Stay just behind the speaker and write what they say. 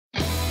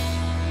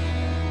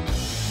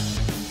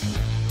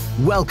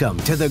Welcome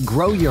to the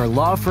Grow Your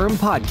Law Firm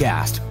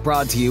podcast,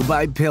 brought to you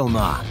by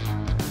PILMMA.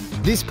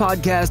 This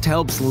podcast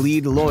helps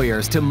lead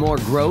lawyers to more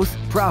growth,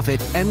 profit,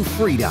 and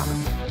freedom.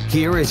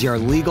 Here is your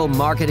legal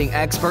marketing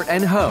expert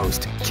and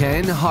host,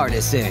 Ken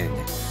Hardison.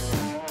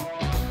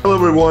 Hello,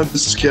 everyone.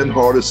 This is Ken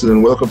Hardison,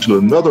 and welcome to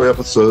another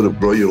episode of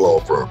Grow Your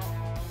Law Firm.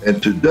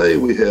 And today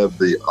we have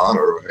the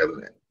honor of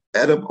having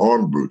Adam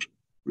Armbruster,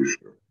 who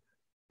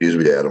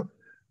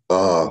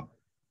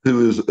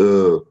is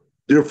a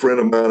dear friend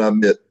of mine I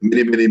met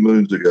many, many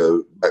moons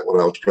ago, back when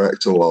I was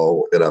practicing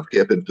law, and I've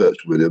kept in touch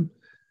with him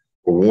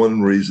for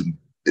one reason,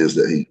 is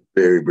that he's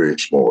very, very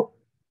smart.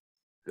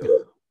 Got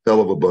a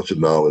hell of a bunch of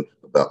knowledge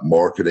about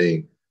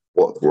marketing,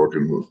 what's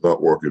working, what's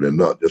not working, and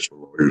not just for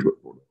lawyers, but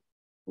for the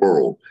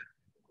world.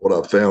 What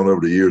I've found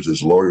over the years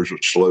is lawyers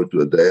are slow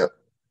to adapt,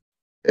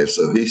 and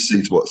so he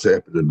sees what's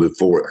happening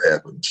before it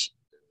happens.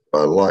 I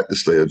like to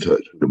stay in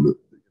touch with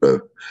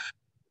him.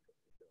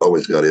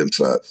 Always got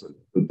insights.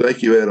 So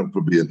thank you, Adam,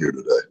 for being here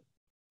today.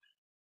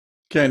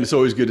 Ken, it's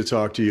always good to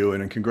talk to you,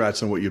 and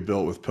congrats on what you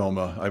built with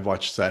PILMMA. I've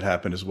watched that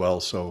happen as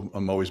well, so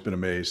I'm always been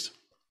amazed.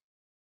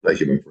 Thank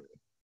you, my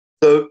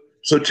friend.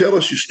 So tell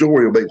us your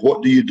story. I mean,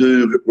 what do you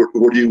do?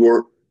 Where do you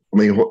work? I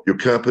mean, what your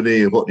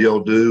company and what do y'all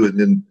do? And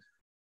then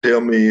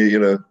tell me,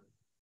 then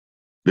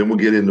we'll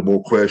get into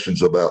more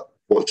questions about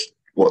what's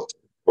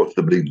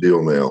the big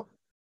deal now.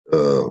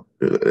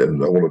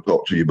 And I want to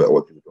talk to you about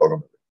what you're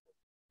talking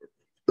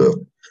about.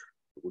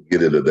 We'll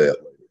get into that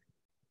later.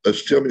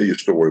 Let's tell me your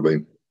story. I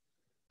mean,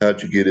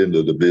 how'd you get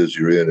into the biz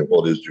you're in, and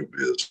what is your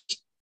biz?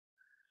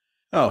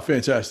 Oh,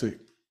 fantastic.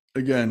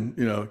 Again,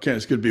 Ken,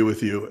 it's good to be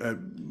with you.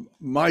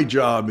 My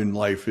job in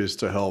life is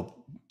to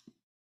help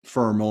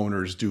firm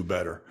owners do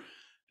better.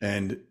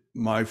 And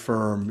my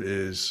firm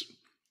is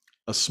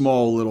a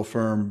small little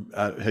firm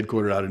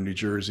headquartered out of New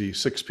Jersey,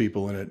 6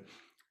 people in it,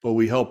 but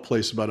we help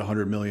place about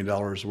 $100 million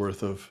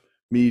worth of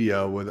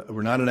media.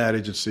 We're not an ad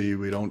agency.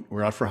 We're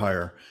not for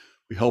hire.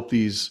 We help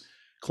these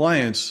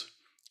clients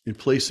in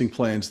placing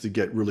plans to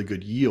get really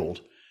good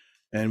yield.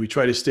 And we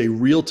try to stay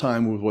real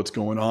time with what's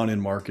going on in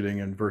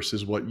marketing and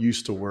versus what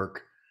used to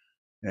work.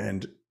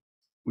 And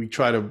we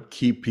try to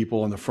keep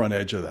people on the front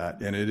edge of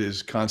that. And it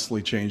is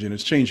constantly changing.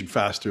 It's changing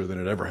faster than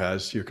it ever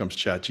has. Here comes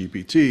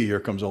ChatGPT.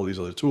 Here comes all these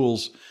other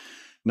tools,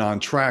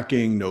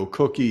 non-tracking, no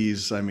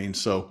cookies. I mean,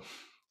 so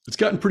it's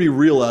gotten pretty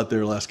real out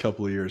there the last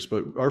couple of years.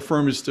 But our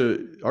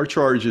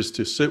charge is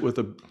to sit with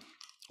a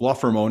law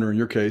firm owner, in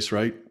your case,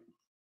 right?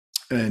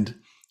 And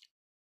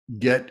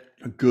get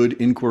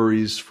good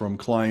inquiries from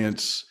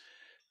clients,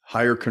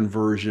 higher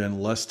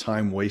conversion, less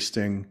time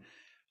wasting,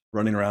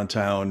 running around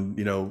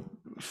town,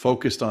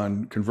 focused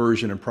on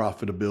conversion and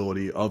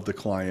profitability of the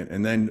client,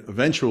 and then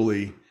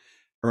eventually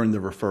earn the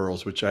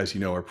referrals, which, as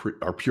you know,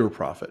 are pure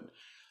profit.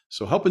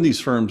 So helping these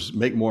firms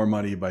make more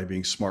money by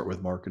being smart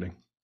with marketing.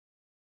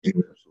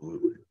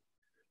 Absolutely.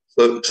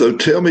 So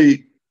tell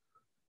me,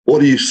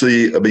 what do you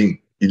see? I mean,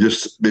 you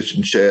just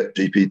mentioned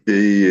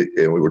ChatGPT,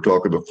 and we were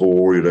talking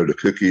before, the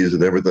cookies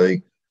and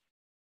everything.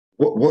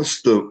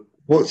 What's the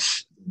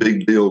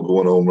big deal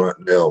going on right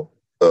now?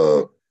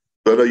 I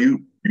know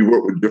you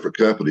work with different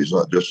companies,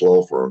 not just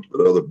law firms,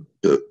 but other.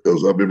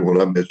 Because I remember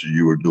when I met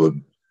you were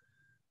doing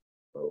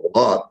a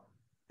lot.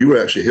 You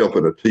were actually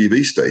helping a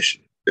TV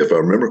station, if I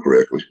remember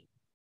correctly,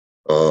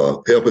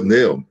 helping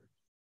them.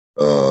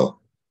 I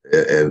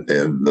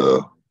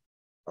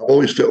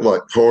always felt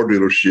like car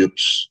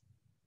dealerships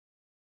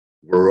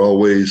were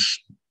always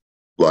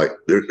like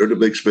they're the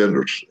big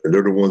spenders, and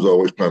they're the ones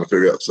always trying to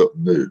figure out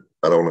something new.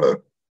 I don't know.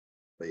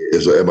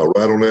 Am I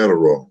right on that or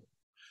wrong?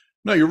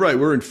 No, you're right.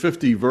 We're in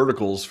 50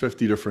 verticals,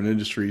 50 different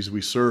industries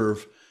we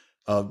serve.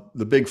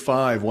 The big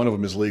 5, one of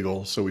them is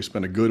legal. So we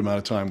spend a good amount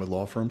of time with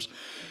law firms.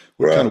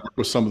 We kind of work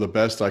with some of the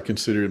best. I'm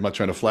not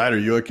trying to flatter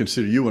you. I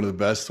consider you one of the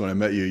best. When I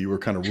met you, you were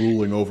kind of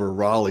ruling over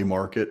Raleigh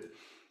market.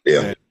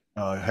 Yeah. And,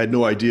 I had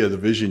no idea the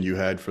vision you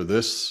had for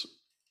this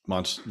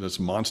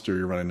monster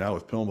you're running now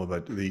with PILMMA.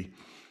 But the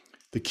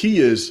key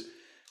is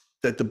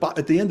that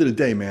at the end of the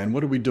day, man,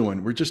 what are we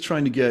doing? We're just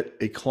trying to get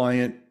a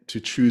client to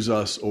choose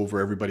us over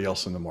everybody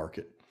else in the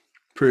market.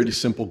 Pretty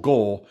simple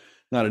goal,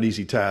 not an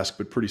easy task,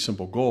 but pretty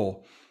simple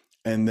goal.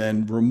 And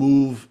then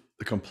remove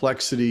the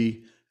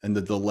complexity and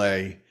the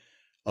delay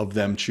of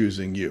them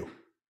choosing you.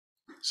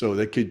 So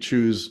they could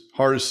choose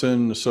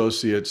Hardison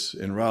Associates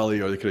in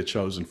Raleigh, or they could have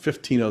chosen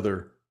 15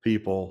 other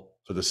people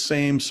for the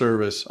same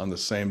service on the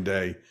same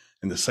day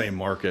in the same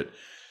market.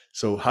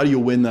 So how do you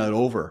win that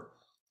over?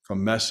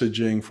 From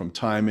messaging, from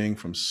timing,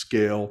 from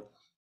scale,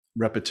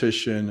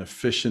 repetition,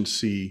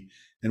 efficiency,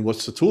 and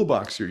what's the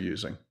toolbox you're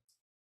using?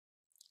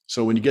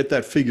 So when you get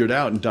that figured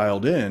out and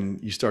dialed in,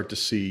 you start to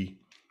see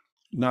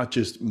not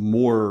just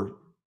more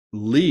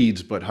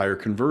leads, but higher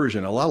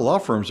conversion. A lot of law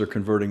firms are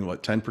converting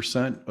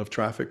 10% of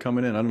traffic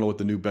coming in. I don't know what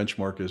the new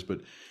benchmark is,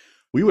 but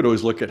we would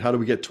always look at how do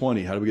we get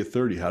 20, how do we get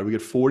 30, how do we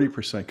get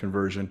 40%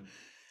 conversion?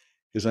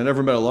 Because I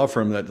never met a law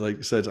firm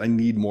that says I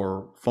need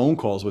more phone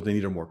calls, what they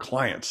need are more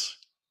clients.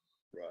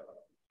 Right.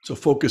 So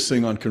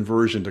focusing on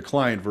conversion to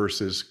client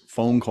versus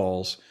phone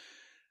calls,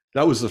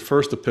 that was the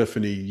first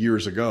epiphany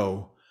years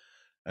ago.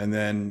 And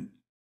then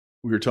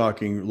we were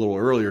talking a little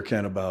earlier,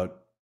 Ken, about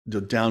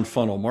the down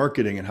funnel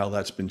marketing and how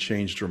that's been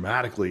changed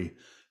dramatically in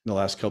the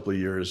last couple of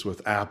years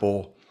with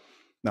Apple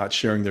not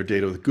sharing their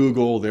data with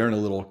Google. They're in a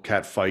little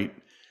cat fight.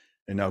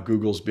 And now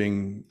Google's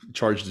being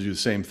charged to do the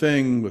same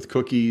thing with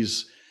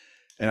cookies.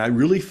 And I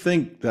really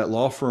think that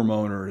law firm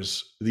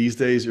owners these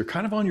days, you're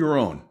kind of on your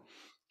own.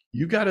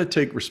 You got to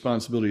take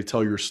responsibility to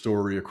tell your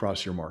story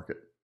across your market.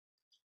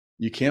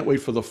 You can't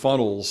wait for the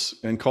funnels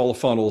and call the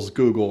funnels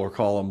Google or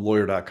call them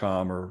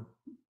lawyer.com or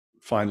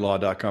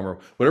findlaw.com or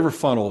whatever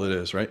funnel it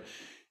is, right?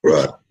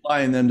 You're not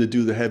relying them to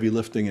do the heavy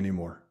lifting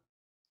anymore.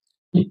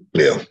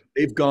 Yeah.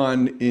 They've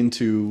gone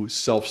into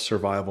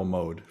self-survival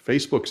mode.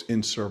 Facebook's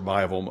in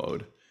survival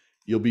mode.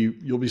 You'll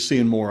be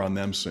seeing more on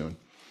them soon.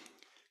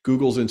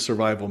 Google's in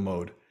survival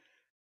mode.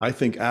 I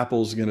think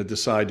Apple's going to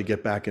decide to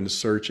get back into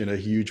search in a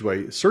huge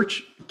way.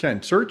 Search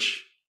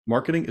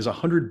marketing is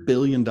 $100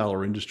 billion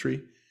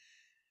industry.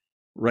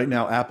 Right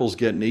now, Apple's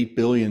getting $8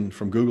 billion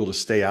from Google to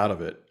stay out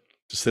of it,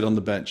 to sit on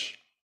the bench.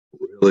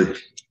 Really?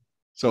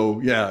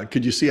 So yeah,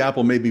 could you see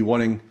Apple maybe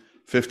wanting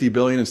 50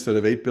 billion instead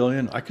of 8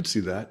 billion? I could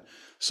see that.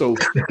 So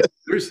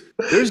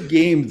there's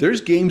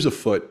games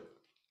afoot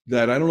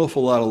that I don't know if a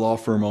lot of law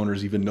firm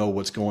owners even know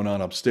what's going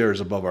on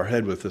upstairs above our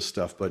head with this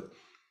stuff. But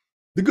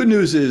the good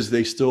news is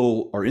they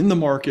still are in the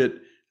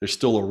market. They're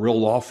still a real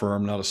law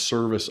firm, not a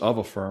service of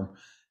a firm,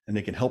 and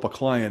they can help a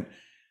client.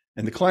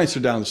 And the clients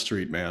are down the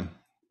street, man.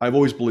 I've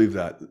always believed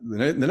that.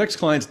 The next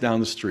client's down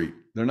the street.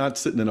 They're not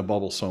sitting in a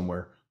bubble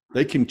somewhere.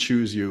 They can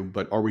choose you,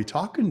 but are we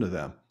talking to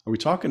them? Are we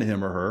talking to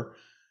him or her?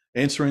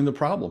 Answering the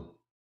problem.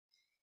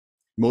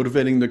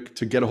 Motivating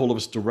to get a hold of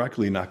us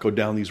directly, not go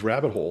down these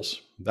rabbit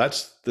holes.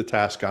 That's the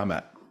task I'm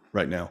at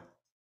right now.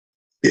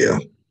 Yeah.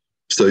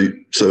 So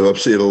I've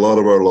seen a lot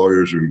of our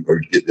lawyers are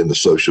getting into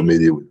social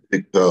media with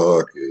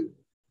TikTok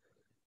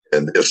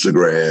and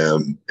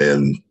Instagram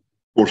and,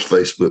 of course,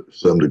 Facebook to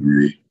some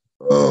degree.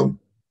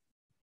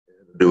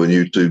 Doing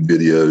YouTube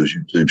videos,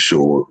 YouTube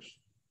shorts.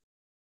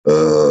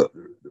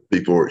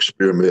 People are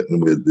experimenting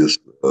with this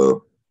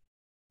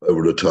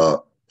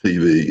over-the-top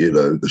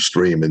TV, the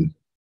streaming.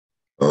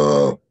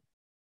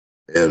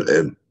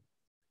 And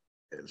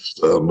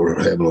some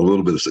are having a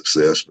little bit of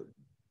success, but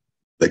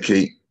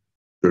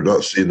they're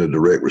not seeing a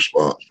direct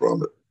response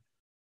from it.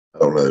 I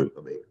don't know.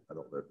 I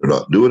don't know if they're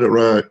not doing it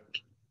right.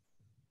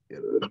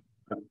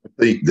 I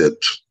think that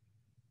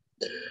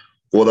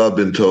what I've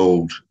been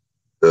told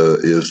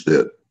is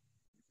that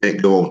you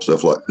can't go on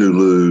stuff like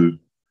Hulu,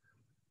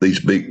 these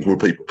big, where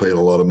people paying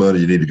a lot of money.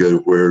 You need to go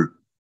where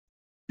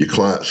your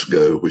clients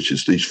go, which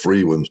is these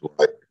free ones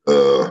like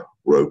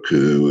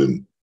Roku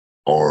and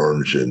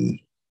Orange and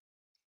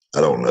I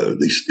don't know,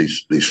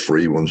 these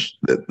free ones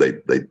that they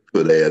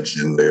put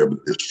ads in there, but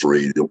it's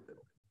free. They'll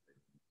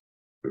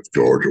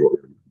charge or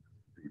whatever.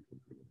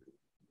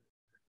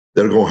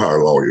 They're going to hire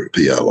a lawyer, a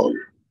PI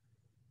lawyer.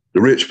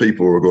 The rich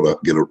people are going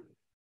to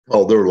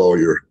call their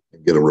lawyer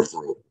and get a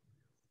referral.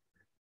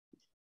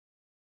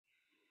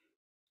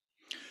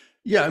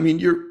 Yeah,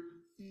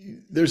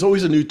 there's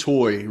always a new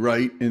toy,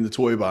 right, in the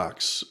toy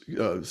box.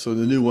 So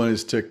the new one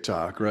is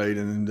TikTok, right?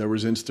 And then there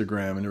was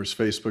Instagram, and there was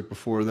Facebook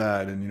before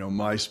that, and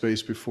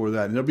MySpace before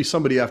that. And there'll be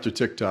somebody after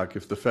TikTok.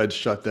 If the feds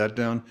shut that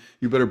down,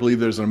 you better believe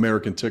there's an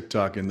American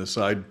TikTok in the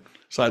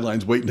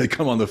sidelines waiting to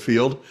come on the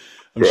field.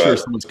 I'm sure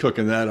someone's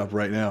cooking that up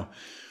right now.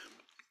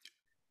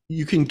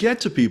 You can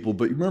get to people,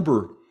 but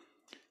remember,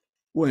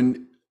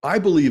 when I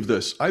believe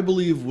this, I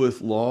believe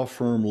with law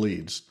firm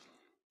leads,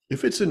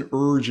 if it's an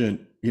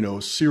urgent,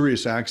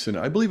 serious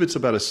accident, I believe it's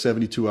about a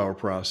 72-hour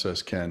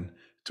process, Ken,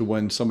 to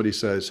when somebody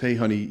says, hey,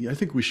 honey, I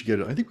think we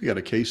got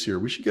a case here.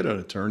 We should get an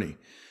attorney.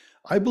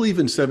 I believe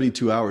in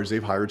 72 hours,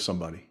 they've hired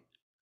somebody.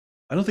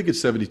 I don't think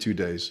it's 72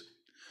 days.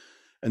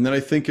 And then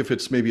I think if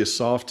it's maybe a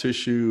soft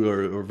tissue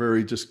or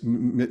very just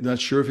not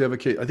sure if you have a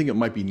case, I think it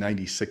might be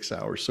 96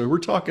 hours. So we're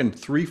talking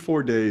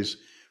 3-4 days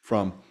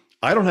from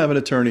I don't have an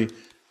attorney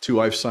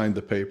to I've signed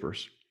the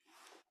papers.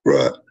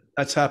 Right.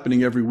 That's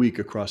happening every week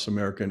across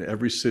America in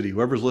every city.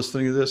 Whoever's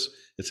listening to this,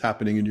 it's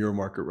happening in your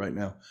market right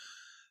now.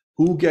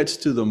 Who gets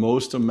to the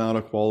most amount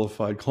of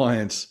qualified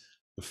clients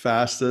the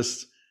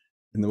fastest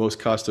and the most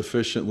cost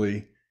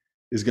efficiently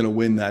is going to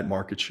win that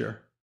market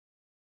share.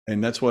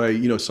 And that's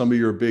why, some of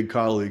your big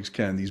colleagues,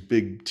 Ken, these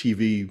big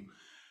TV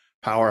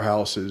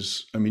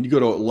powerhouses. You go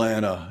to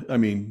Atlanta,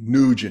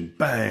 Nugent,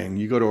 bang.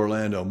 You go to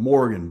Orlando,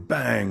 Morgan,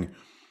 bang.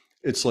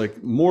 It's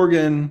like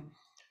Morgan,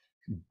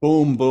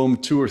 boom, boom,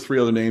 2 or 3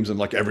 other names and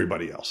like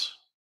everybody else.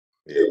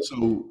 Yeah.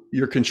 So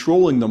you're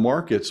controlling the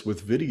markets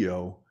with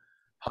video,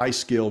 high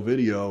scale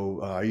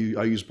video. I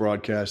use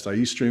broadcast. I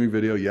use streaming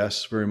video.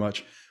 Yes, very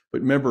much.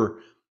 But remember,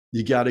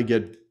 you got to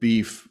get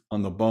beef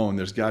on the bone.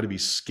 There's got to be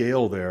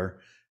scale there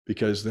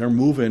because they're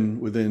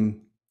moving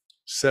within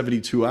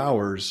 72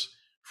 hours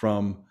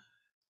from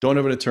don't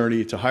have an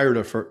attorney to hired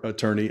an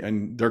attorney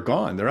and they're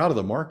gone. They're out of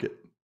the market.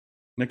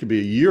 And it could be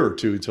a year or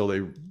two until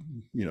they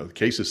the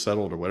case is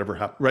settled or whatever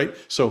happened, right?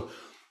 So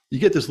you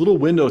get this little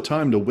window of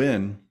time to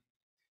win.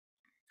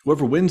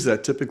 Whoever wins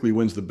that typically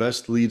wins the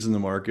best leads in the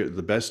market,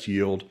 the best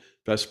yield,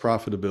 best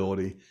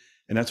profitability.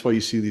 And that's why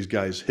you see these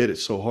guys hit it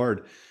so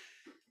hard.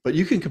 But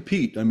you can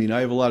compete. I mean,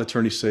 I have a lot of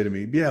attorneys say to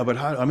me, yeah, but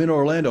I'm in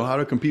Orlando. How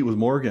to compete with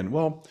Morgan?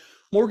 Well,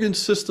 Morgan's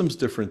system's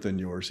different than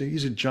yours.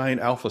 He's a giant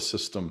alpha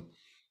system,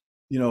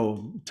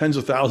 tens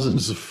of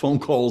thousands of phone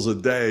calls a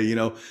day.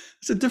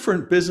 It's a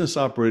different business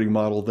operating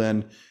model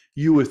than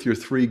you with your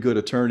 3 good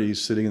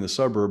attorneys sitting in the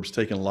suburbs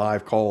taking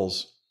live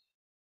calls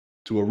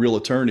to a real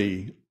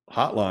attorney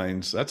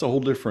hotlines. That's a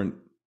whole different,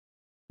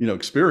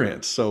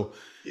 experience. So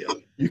Yeah.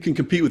 you can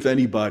compete with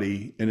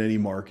anybody in any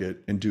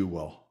market and do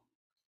well.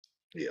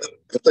 Yeah.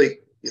 I think,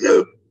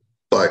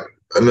 like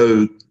I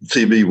know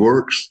TV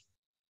works,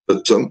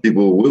 but some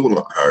people will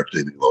not hire a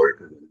TV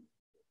lawyer.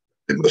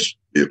 It must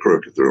be a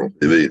crook if they're on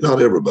TV.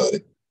 Not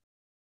everybody,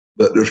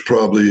 but there's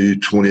probably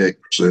 28%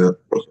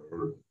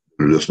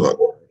 they're just not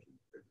going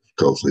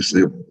because they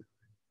see them.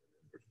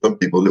 Some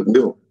people that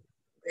will.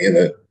 And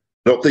I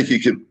don't think you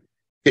can't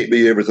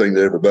be everything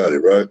to everybody,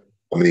 right?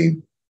 I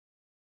mean,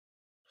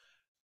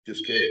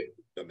 just can't.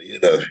 I mean, you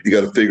got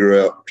to figure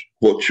out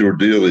what your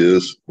deal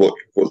is, what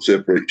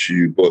separates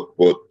you,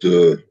 what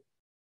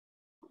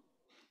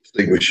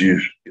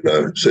distinguishes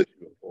you, sets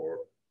you apart.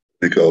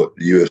 They call it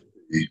the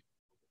USP.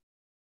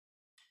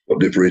 What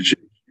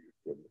differentiates you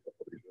from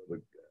all these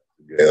other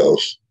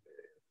gals?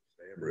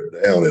 Hammer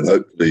it down, and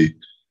hopefully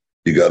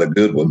you got a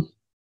good one.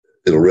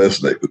 It'll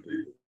resonate with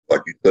you.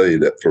 Like you say,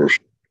 that first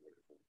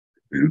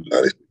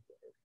 90.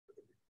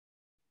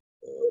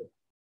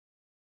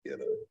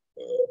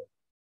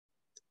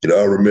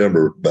 I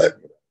remember back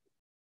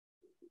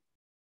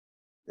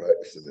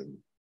practicing and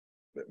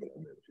when I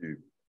met you,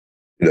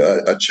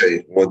 I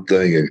changed one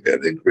thing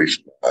and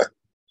increased my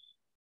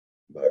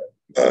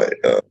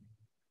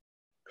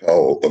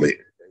call. I mean,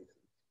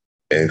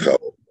 and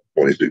call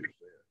 22%,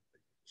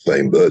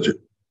 same budget.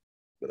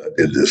 But I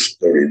did this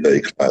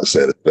 30-day client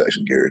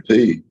satisfaction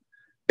guarantee,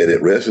 and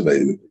it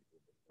resonated with me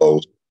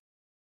because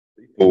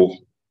people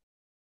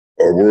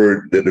are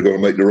worried that they're going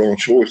to make the wrong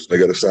choice. They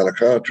got to sign a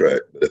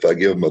contract. But if I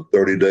give them a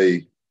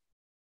 30-day,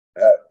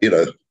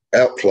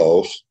 out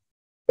clause,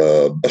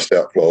 bust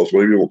out clause,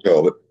 whatever you want to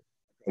call it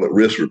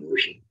risk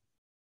reversal,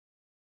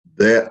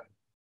 that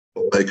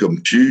will make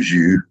them choose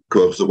you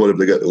because what have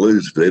they got to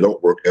lose? If they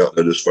don't work out,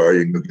 they'll just fire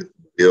you and go get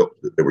somebody else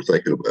that they were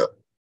thinking about.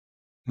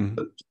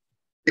 Mm-hmm.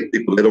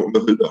 People, they don't know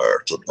who to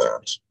hire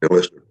sometimes,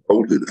 unless they're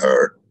told who to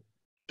hire.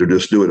 They're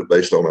just doing it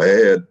based on an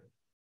ad.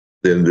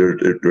 Then they're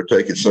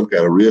taking some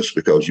kind of risk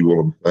because you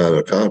want them to sign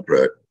a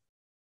contract,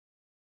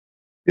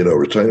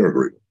 retainer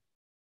agreement.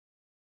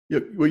 Yeah,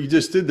 what you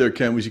just did there,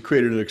 Ken, was you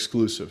created an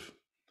exclusive.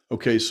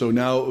 Okay, so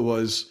now it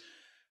was,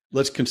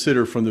 let's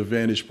consider from the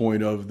vantage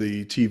point of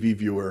the TV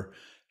viewer.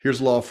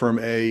 Here's law firm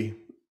A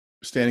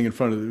standing in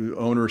front of the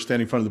owner,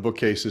 standing in front of the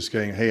bookcases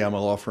saying, hey, I'm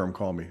a law firm,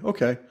 call me.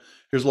 Okay,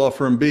 here's law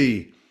firm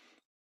B,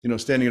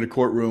 standing in a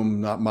courtroom,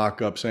 not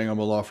mock up, saying I'm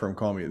a law firm,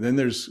 call me. And then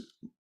there's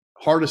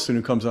Hardison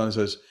who comes on and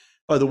says,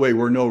 by the way,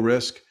 we're no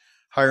risk.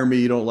 Hire me.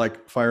 You don't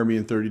like, fire me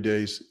in 30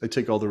 days. I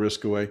take all the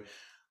risk away.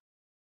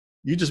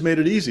 You just made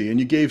it easy and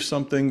you gave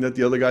something that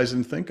the other guys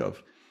didn't think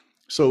of.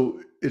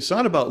 So it's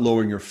not about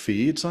lowering your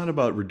fee. It's not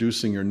about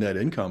reducing your net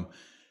income.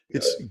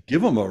 It's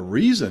give them a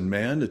reason,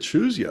 man, to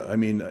choose you. I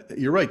mean,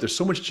 you're right. There's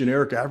so much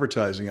generic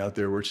advertising out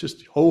there where it's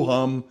just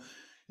ho-hum.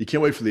 You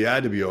can't wait for the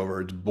ad to be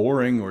over. It's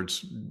boring or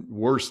it's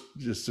worse.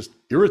 It's just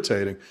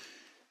irritating.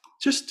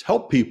 Just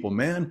help people,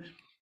 man.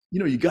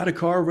 You got a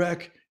car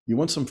wreck. You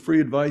want some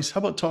free advice? How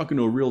about talking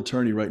to a real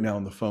attorney right now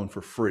on the phone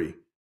for free?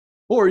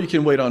 Or you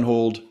can wait on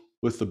hold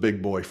with the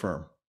big boy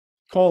firm.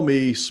 Call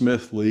me,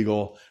 Smith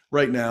Legal,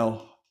 right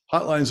now.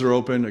 Hotlines are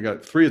open. I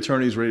got 3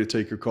 attorneys ready to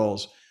take your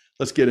calls.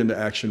 Let's get into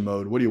action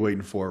mode. What are you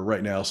waiting for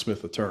right now,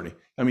 Smith Attorney?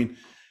 I mean,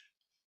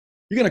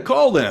 you're going to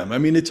call them. I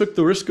mean, they took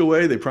the risk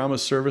away. They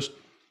promised service.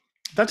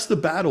 That's the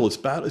battle. It's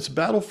a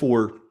battle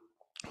for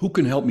who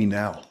can help me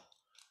now,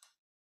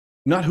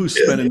 not who's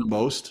spending the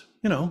most,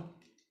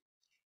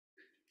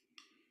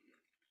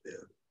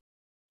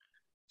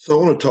 So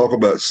I want to talk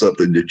about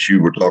something that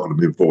you were talking to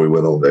me before we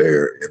went on the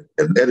air,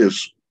 and that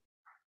is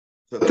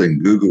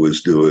something Google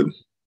is doing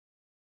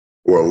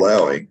or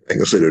allowing. I ain't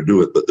gonna say they're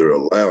doing it, but they're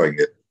allowing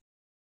it.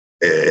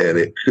 And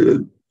it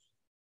could,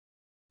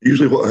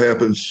 usually what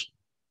happens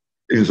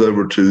is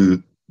over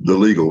to the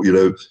legal, we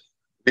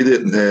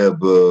didn't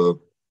have,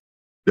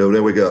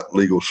 now we got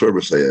legal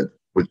service ad,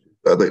 which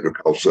I think they're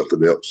called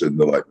something else in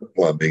the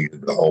plumbing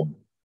in the home,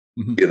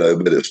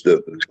 but it's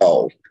the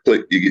call.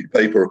 Click, you get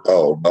paid per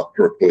call, not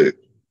per click.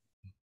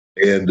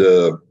 And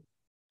to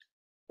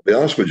be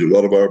honest with you, a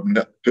lot of our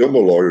PILMMA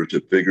lawyers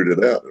have figured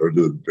it out. They're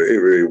doing very,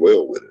 very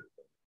well with it.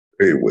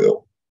 Very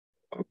well.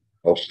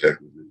 Cost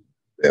acquisition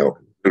down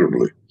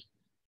considerably.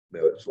 Now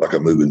it's like a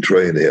moving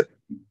train at,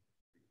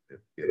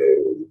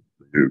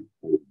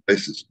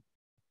 basis.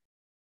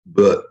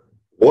 But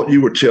what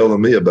you were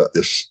telling me about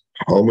this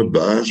home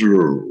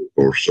advisor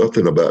or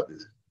something about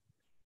this,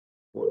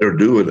 what they're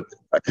doing,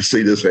 I can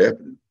see this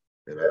happening,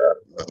 and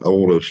I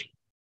want to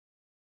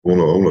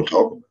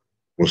talk about it.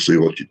 I want to see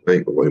what you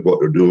think of what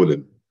they're doing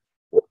and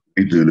what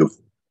we do to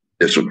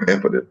it's from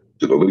happening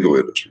to the legal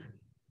industry.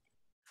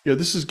 Yeah,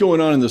 this is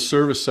going on in the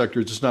service sector.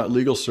 It's just not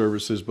legal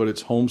services, but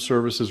it's home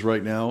services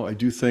right now. I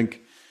do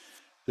think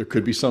there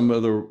could be some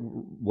other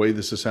way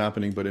this is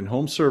happening, but in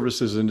home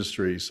services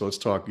industry, so let's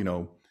talk,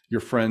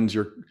 your friends,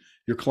 your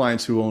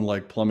clients who own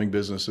like plumbing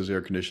businesses,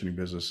 air conditioning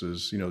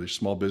businesses, these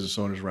small business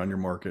owners around your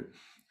market,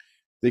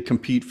 they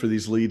compete for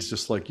these leads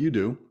just like you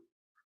do.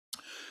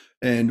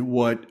 And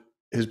what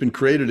has been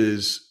created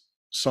is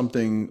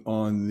something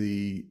on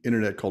the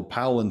internet called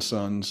Powell and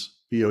Sons,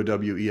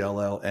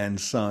 Powell and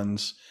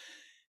Sons,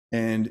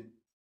 and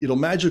it'll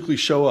magically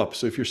show up.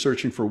 So if you're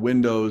searching for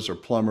windows or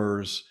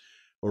plumbers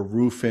or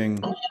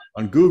roofing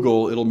on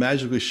Google, it'll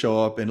magically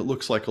show up and it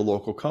looks like a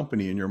local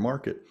company in your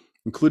market,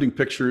 including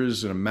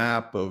pictures and a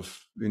map of,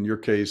 in your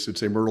case, it'd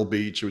say Myrtle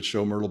Beach. It would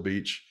show Myrtle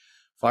Beach,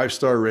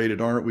 5-star rated.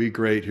 Aren't we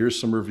great? Here's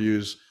some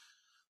reviews.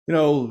 Here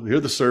are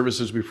the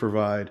services we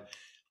provide.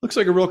 Looks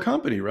like a real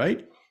company,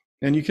 right?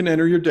 And you can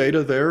enter your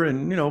data there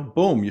and,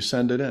 boom, you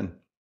send it in.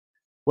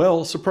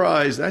 Well,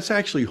 surprise, that's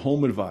actually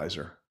Home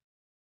Advisor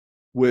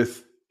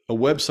with a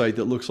website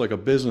that looks like a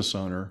business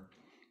owner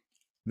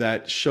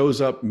that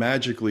shows up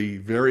magically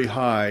very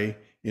high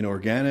in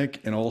organic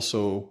and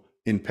also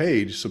in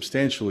paid,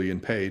 substantially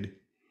in paid,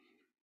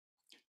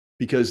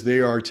 because they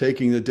are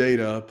taking the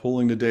data,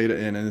 pulling the data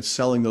in and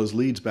selling those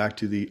leads back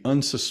to the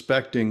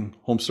unsuspecting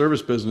home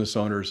service business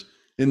owners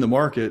in the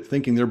market,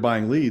 thinking they're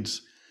buying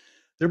leads.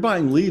 They're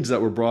buying leads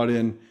that were brought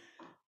in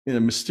a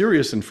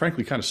mysterious and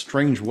frankly kind of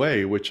strange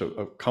way, which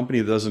a company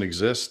that doesn't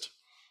exist.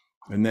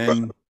 And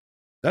then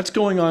that's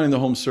going on in the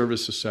home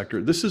services sector.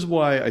 This is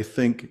why I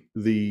think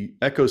the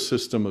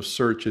ecosystem of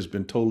search has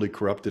been totally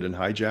corrupted and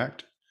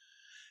hijacked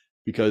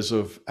because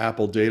of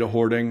Apple data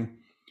hoarding,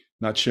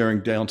 not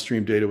sharing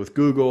downstream data with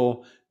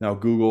Google. Now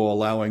Google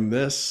allowing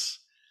this.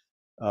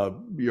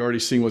 You're already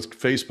seeing what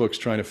Facebook's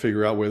trying to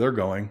figure out where they're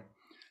going.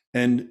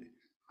 And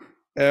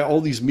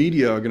all these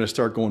media are going to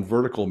start going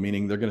vertical,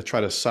 meaning they're going to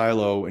try to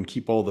silo and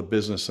keep all the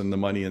business and the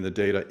money and the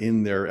data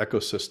in their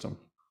ecosystem.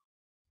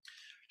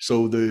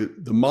 So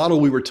the model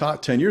we were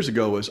taught 10 years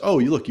ago was,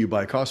 you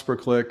buy cost per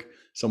click,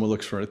 someone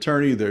looks for an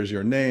attorney, there's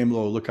your name,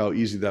 look how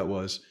easy that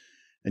was,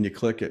 and you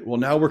click it. Well,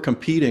 now we're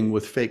competing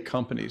with fake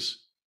companies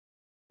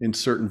in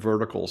certain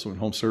verticals, and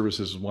home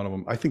services is one of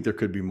them. I think there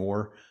could be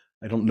more.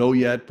 I don't know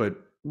yet, but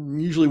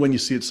usually when you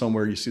see it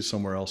somewhere, you see it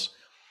somewhere else.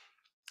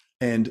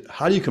 And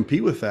how do you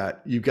compete with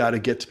that? You've got to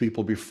get to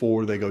people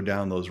before they go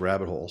down those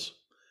rabbit holes.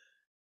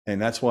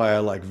 And that's why I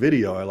like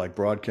video, I like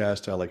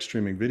broadcast, I like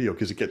streaming video,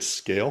 because it gets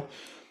scale.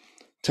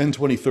 10,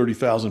 20,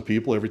 30,000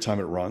 people every time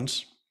it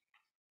runs.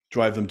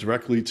 Drive them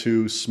directly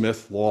to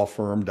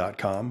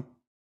smithlawfirm.com.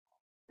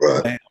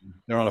 Right. Bam,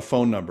 they're on a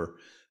phone number.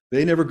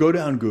 They never go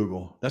down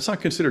Google. That's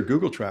not considered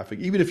Google traffic.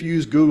 Even if you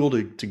use Google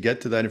to get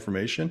to that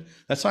information,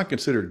 that's not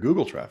considered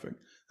Google traffic.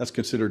 That's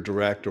considered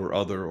direct or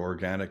other or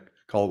organic,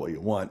 call it what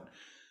you want.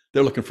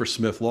 They're looking for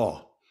Smith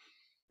Law.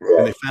 Right.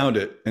 And they found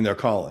it and they're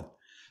calling.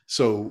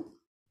 So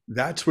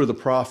that's where the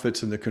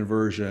profits and the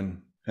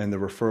conversion and the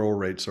referral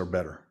rates are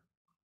better,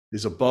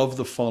 is above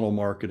the funnel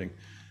marketing.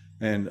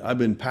 And I've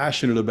been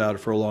passionate about it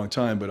for a long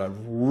time, but I've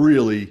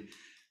really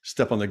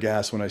stepped on the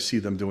gas when I see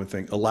them doing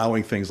things,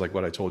 allowing things like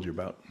what I told you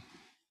about.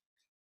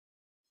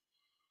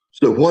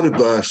 So what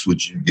advice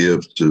would you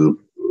give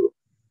to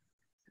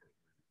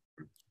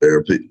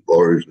therapy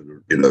lawyers that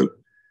are,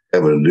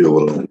 having to deal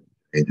with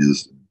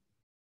changes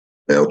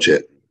now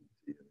chat?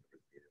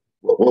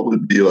 What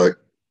would be like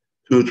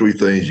 2 or 3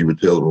 things you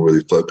would tell them to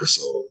really focus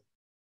on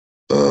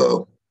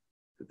to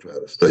try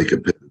to stay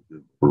competitive?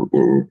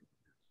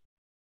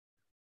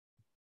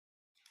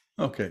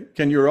 Okay,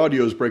 Ken, your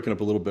audio is breaking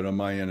up a little bit on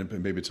my end,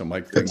 and maybe it's a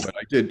mic thing, but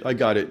I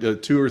got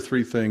it. 2 or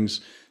 3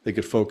 things they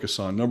could focus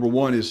on. Number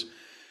one is,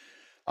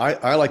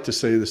 I like to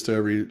say this to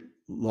every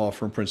law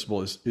firm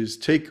principal, is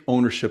take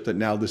ownership that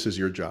now this is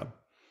your job.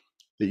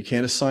 That you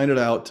can't assign it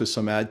out to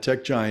some ad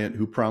tech giant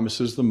who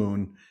promises the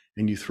moon,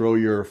 and you throw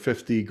your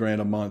 50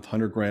 grand a month,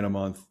 100 grand a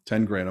month,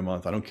 10 grand a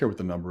month, I don't care what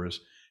the number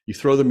is. You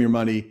throw them your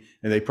money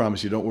and they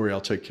promise you, don't worry,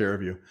 I'll take care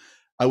of you.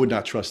 I would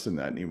not trust in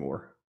that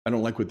anymore. I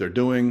don't like what they're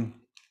doing.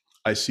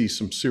 I see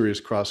some serious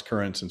cross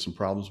currents and some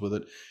problems with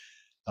it.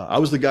 I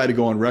was the guy to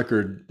go on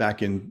record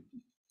back in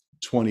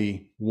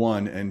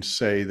 21 and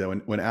say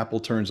that when Apple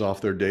turns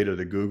off their data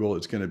to Google,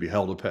 it's going to be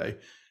hell to pay.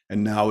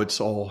 And now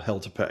it's all hell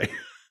to pay.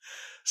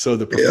 So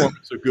the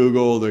performance of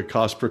Google, the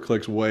cost per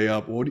click's way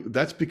up.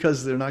 That's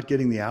because they're not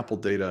getting the Apple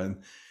data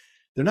and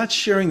they're not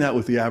sharing that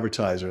with the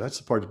advertiser. That's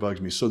the part that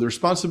bugs me. So the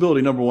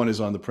responsibility, number one,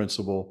 is on the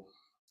principal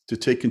to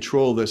take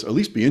control of this, at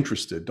least be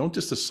interested. Don't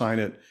just assign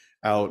it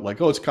out like,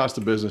 it's cost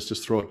of business,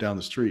 just throw it down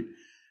the street.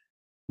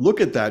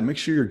 Look at that, make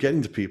sure you're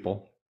getting to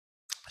people.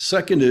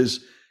 Second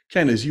is,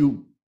 Ken, as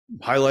you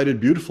highlighted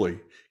beautifully,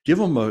 give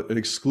them an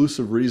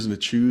exclusive reason to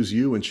choose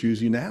you and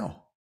choose you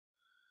now.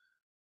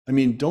 I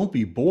mean, don't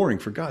be boring,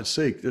 for God's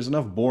sake. There's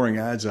enough boring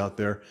ads out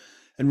there.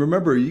 And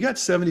remember, you got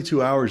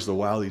 72 hours to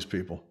wow these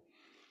people,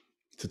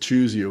 to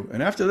choose you.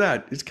 And after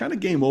that, it's kind of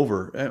game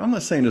over. And I'm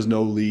not saying there's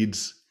no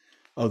leads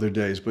other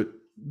days, but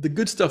the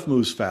good stuff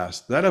moves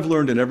fast. That I've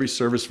learned in every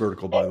service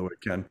vertical, by the way,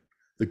 Ken.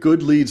 The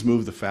good leads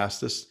move the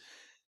fastest.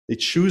 They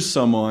choose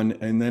someone,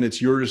 and then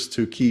it's yours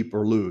to keep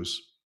or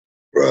lose.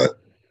 Right.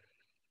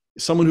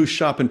 Someone who's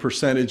shopping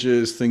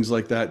percentages, things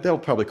like that, they'll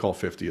probably call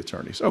 50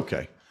 attorneys.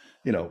 Okay.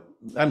 I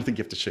don't think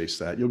you have to chase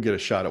that. You'll get a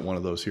shot at one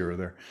of those here or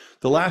there.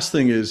 The last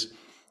thing is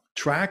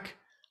track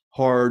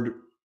hard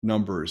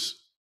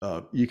numbers.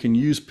 You can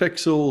use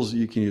pixels,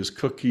 you can use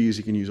cookies,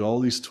 you can use all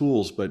these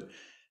tools, but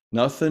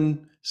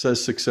nothing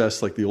says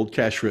success like the old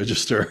cash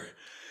register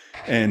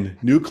and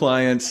new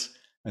clients,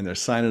 and they're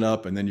signing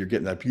up, and then you're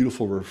getting that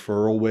beautiful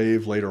referral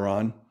wave later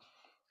on.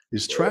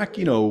 Is track,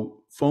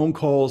 phone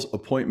calls,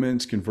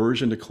 appointments,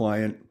 conversion to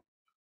client,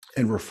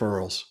 and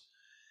referrals.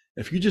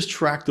 If you just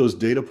track those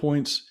data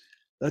points,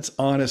 that's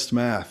honest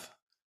math.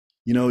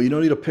 You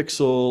don't need a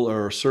pixel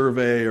or a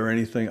survey or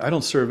anything. I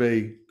don't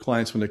survey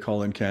clients when they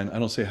call in, Ken. I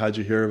don't say, how'd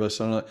you hear of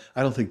us? I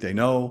don't think they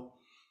know.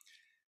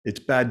 It's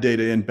bad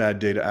data in, bad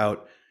data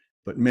out.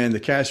 But man, the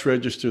cash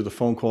register, the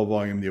phone call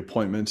volume, the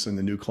appointments, and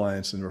the new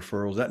clients and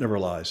referrals, that never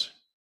lies.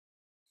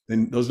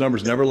 And those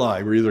numbers never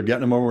lie. We're either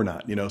getting them or we're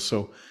not,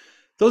 So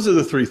those are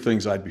the three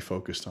things I'd be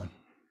focused on.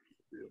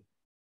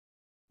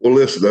 Well,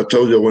 listen, I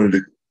told you I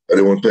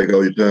didn't want to take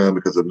all your time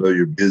because I know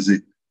you're busy.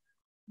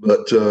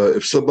 But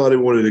if somebody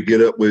wanted to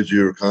get up with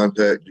you or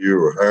contact you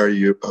or hire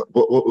you,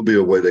 what would be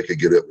a way they could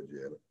get up with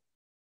you, Anna?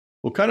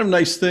 Well, kind of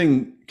nice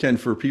thing, Ken,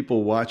 for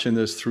people watching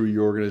this through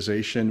your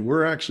organization,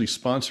 we're actually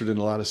sponsored in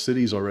a lot of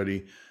cities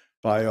already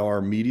by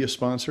our media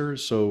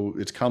sponsors. So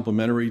it's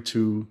complimentary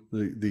to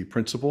the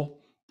principal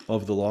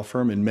of the law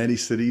firm in many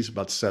cities,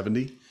 about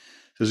 70.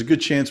 There's a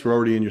good chance we're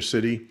already in your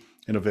city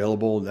and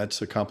available.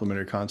 That's a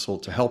complimentary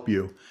consult to help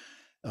you.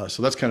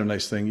 So that's kind of a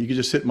nice thing. You can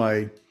just hit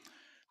my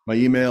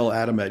email,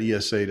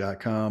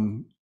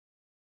 adam@esa.com,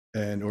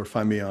 or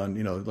find me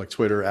on, like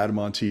Twitter, Adam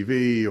on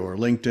TV, or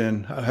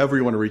LinkedIn, however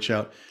you want to reach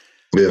out.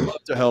 Yeah. I'd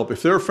love to help.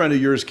 If they're a friend of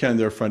yours, Ken,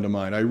 they're a friend of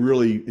mine. I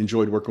really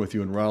enjoyed working with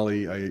you in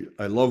Raleigh.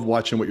 I love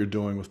watching what you're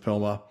doing with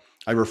PILMMA.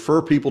 I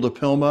refer people to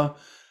PILMMA.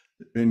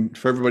 And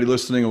for everybody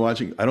listening and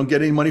watching, I don't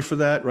get any money for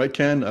that, right,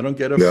 Ken? I don't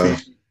get a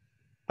fee.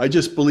 I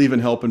just believe in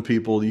helping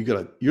people.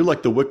 You're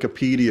like the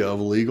Wikipedia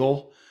of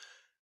legal.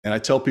 And I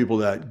tell people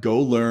that go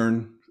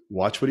learn,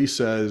 watch what he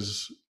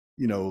says,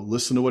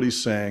 listen to what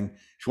he's saying.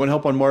 If you want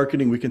help on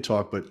marketing, we can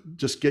talk, but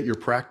just get your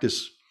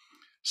practice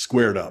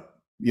squared up,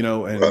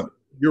 and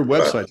your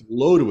website's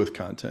loaded with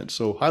content.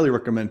 So highly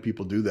recommend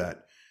people do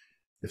that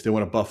if they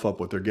want to buff up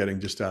what they're getting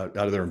just out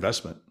of their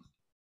investment.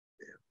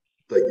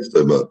 Thank you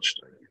so much.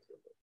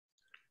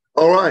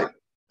 All right.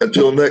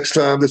 Until next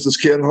time, this is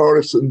Ken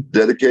Hardison,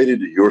 dedicated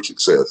to your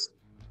success.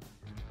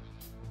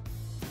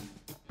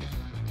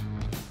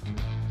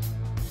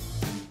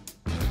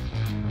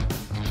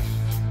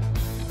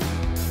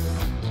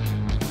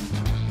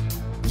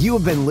 You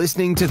have been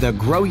listening to the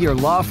Grow Your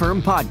Law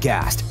Firm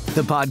podcast,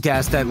 the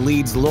podcast that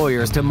leads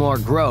lawyers to more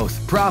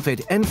growth,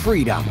 profit, and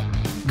freedom.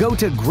 Go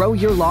to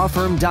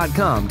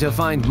growyourlawfirm.com to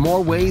find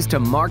more ways to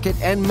market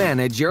and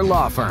manage your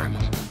law firm.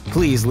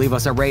 Please leave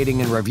us a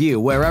rating and review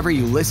wherever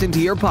you listen to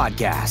your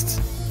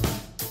podcasts.